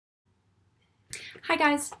Hi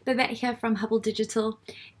guys, Babette here from Hubble Digital.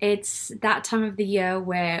 It's that time of the year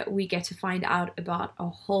where we get to find out about a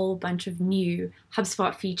whole bunch of new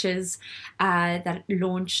HubSpot features that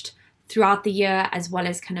launched throughout the year, as well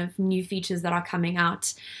as kind of new features that are coming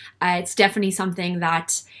out. It's definitely something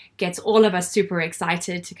that gets all of us super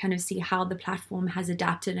excited to kind of see how the platform has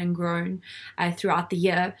adapted and grown throughout the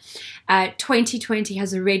year. 2020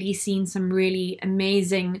 has already seen some really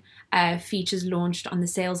amazing features launched on the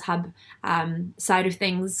Sales Hub side of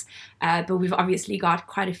things, but we've obviously got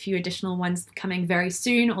quite a few additional ones coming very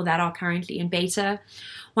soon or that are currently in beta.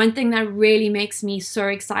 One thing that really makes me so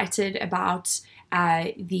excited about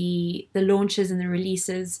the launches and the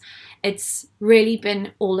releases, it's really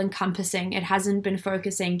been all encompassing. It hasn't been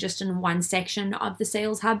focusing just in one section of the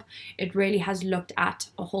Sales Hub. It really has looked at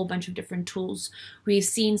a whole bunch of different tools. We've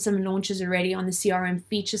seen some launches already on the CRM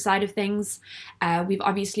feature side of things. We've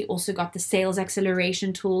obviously also got the sales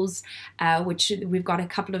acceleration tools, which we've got a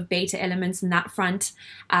couple of beta elements in that front.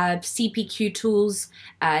 CPQ tools,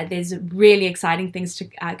 there's really exciting things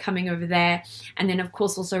coming over there. And then of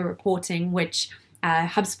course also reporting, which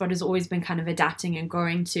HubSpot has always been kind of adapting and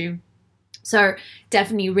growing to. So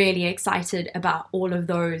definitely really excited about all of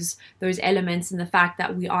those elements and the fact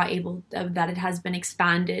that we are able, that it has been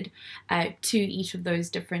expanded to each of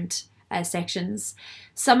those different sections.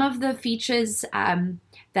 Some of the features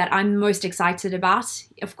that I'm most excited about,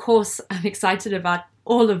 of course, I'm excited about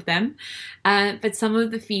all of them, but some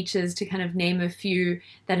of the features, to kind of name a few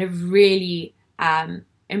that have really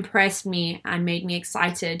impressed me and made me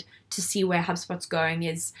excited to see where HubSpot's going,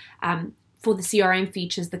 is for the CRM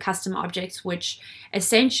features, the custom objects, which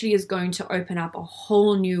essentially is going to open up a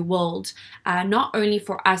whole new world, not only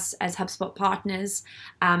for us as HubSpot partners,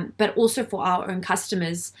 but also for our own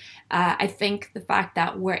customers. I think the fact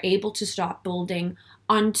that we're able to start building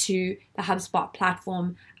onto the HubSpot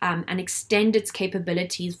platform and extend its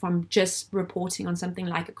capabilities from just reporting on something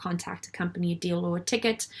like a contact, a company, a deal, or a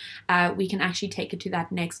ticket, we can actually take it to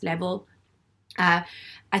that next level.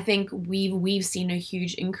 I think we've seen a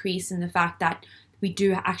huge increase in the fact that we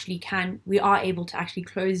are able to actually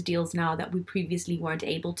close deals now that we previously weren't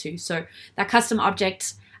able to. So that custom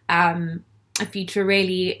object feature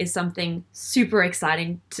really is something super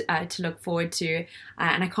exciting to look forward to,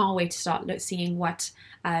 and I can't wait to start seeing what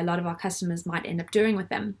a lot of our customers might end up doing with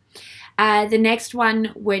them. The next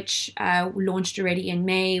one, which launched already in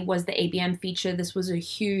May, was the ABM feature. This was a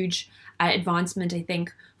huge advancement, I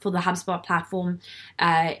think, for the HubSpot platform.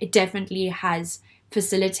 It definitely has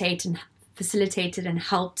facilitated and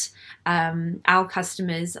helped our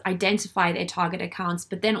customers identify their target accounts,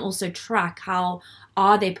 but then also track how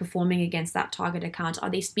are they performing against that target account. Are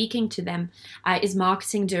they speaking to them? Is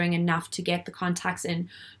marketing doing enough to get the contacts in?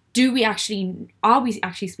 Are we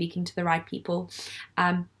actually speaking to the right people?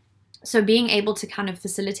 So being able to kind of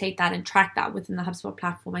facilitate that and track that within the HubSpot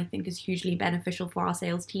platform, I think, is hugely beneficial for our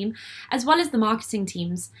sales team, as well as the marketing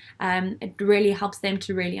teams. It really helps them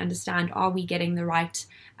to really understand, are we getting the right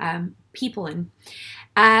people in?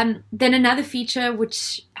 Then another feature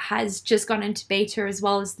which has just gone into beta, as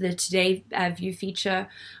well as the Today View feature,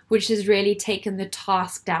 which has really taken the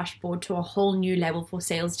task dashboard to a whole new level for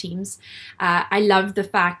sales teams. I love the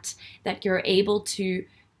fact that you're able to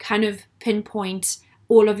kind of pinpoint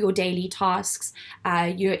all of your daily tasks.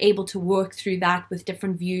 You're able to work through that with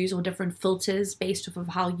different views or different filters based off of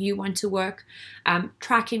how you want to work.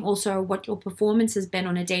 Tracking also what your performance has been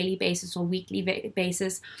on a daily basis or weekly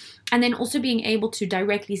basis. And then also being able to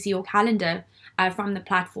directly see your calendar from the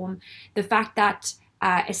platform. The fact that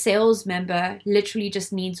a sales member literally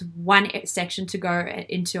just needs one section to go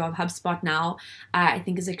into our HubSpot now, I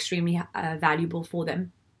think is extremely valuable for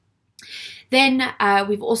them. Then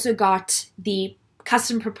we've also got the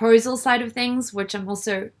custom proposal side of things, which I'm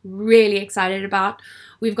also really excited about.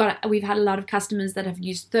 We've had a lot of customers that have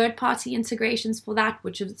used third-party integrations for that,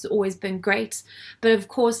 which has always been great. But of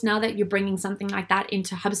course, now that you're bringing something like that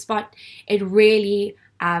into HubSpot, it really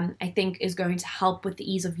I think is going to help with the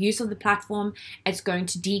ease of use of the platform. It's going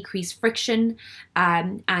to decrease friction,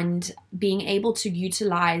 and being able to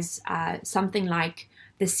utilize something like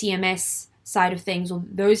the CMS side of things, or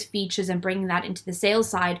those features, and bringing that into the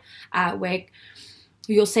sales side, where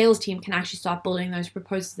your sales team can actually start building those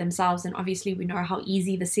proposals themselves. And obviously we know how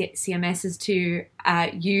easy the CMS is to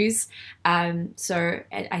use. So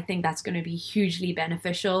I think that's going to be hugely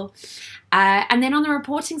beneficial. And then on the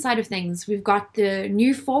reporting side of things, we've got the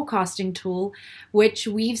new forecasting tool, which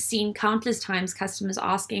we've seen countless times customers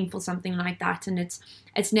asking for something like that. And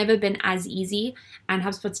it's never been as easy, and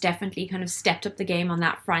HubSpot's definitely kind of stepped up the game on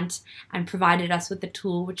that front and provided us with the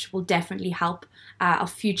tool, which will definitely help our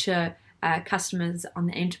future customers on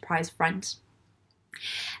the enterprise front.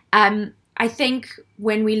 I think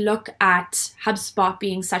when we look at HubSpot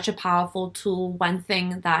being such a powerful tool, one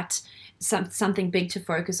thing that something big to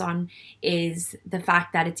focus on is the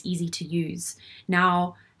fact that it's easy to use.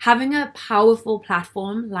 Now, having a powerful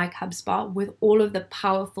platform like HubSpot with all of the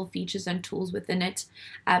powerful features and tools within it,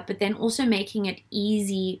 but then also making it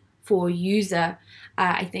easy for a user,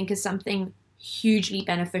 I think is something hugely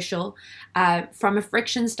beneficial. From a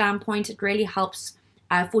friction standpoint, it really helps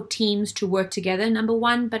for teams to work together, number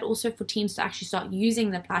one, but also for teams to actually start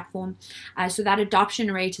using the platform. So that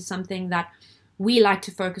adoption rate is something that we like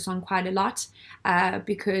to focus on quite a lot,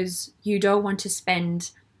 because you don't want to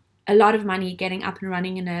spend a lot of money getting up and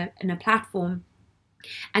running in a platform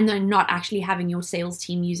and then not actually having your sales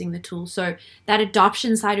team using the tool. So that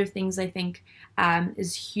adoption side of things, I think,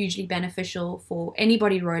 is hugely beneficial for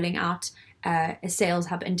anybody rolling out a Sales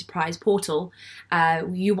Hub Enterprise portal.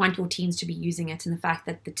 You want your teams to be using it, and the fact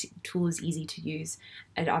that the tool is easy to use,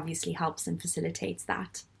 it obviously helps and facilitates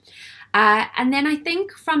that. And then I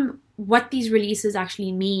think from what these releases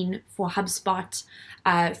actually mean for HubSpot,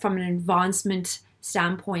 from an advancement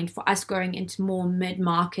standpoint, for us going into more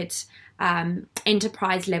mid-market,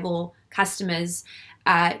 enterprise level customers,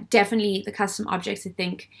 definitely the custom objects, I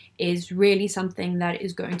think, is really something that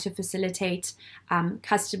is going to facilitate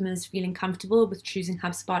customers feeling comfortable with choosing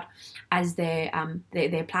HubSpot as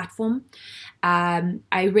their platform.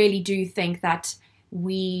 I really do think that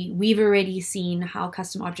we've already seen how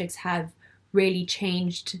custom objects have really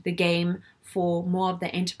changed the game for more of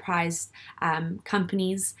the enterprise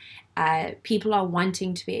companies. People are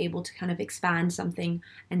wanting to be able to kind of expand something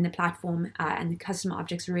in the platform, and the custom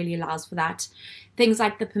objects really allows for that. Things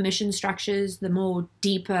like the permission structures, the more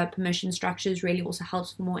deeper permission structures, really also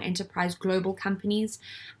helps for more enterprise global companies,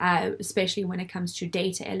 especially when it comes to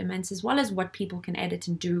data elements, as well as what people can edit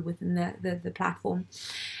and do within the platform.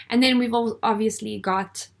 And then we've obviously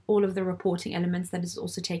got all of the reporting elements that has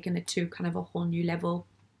also taken it to kind of a whole new level.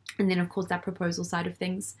 And then, of course, that proposal side of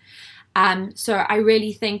things. So I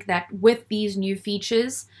really think that with these new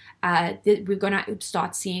features, we're going to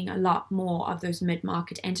start seeing a lot more of those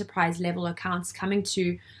mid-market enterprise level accounts coming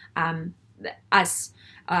to us,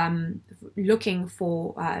 looking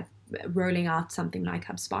for rolling out something like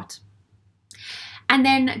HubSpot. And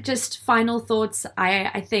then just final thoughts.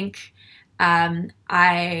 I think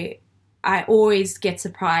I always get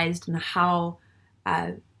surprised in how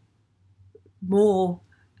more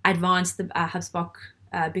advanced the HubSpot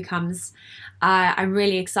becomes. I'm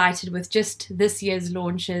really excited with just this year's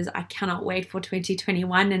launches. I cannot wait for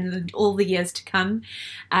 2021 and all the years to come.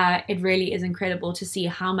 It really is incredible to see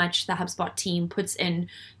how much the HubSpot team puts in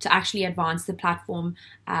to actually advance the platform,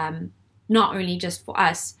 not only just for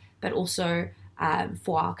us, but also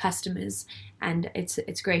for our customers. And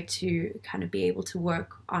it's great to kind of be able to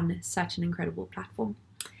work on such an incredible platform.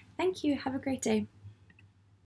 Thank you. Have a great day.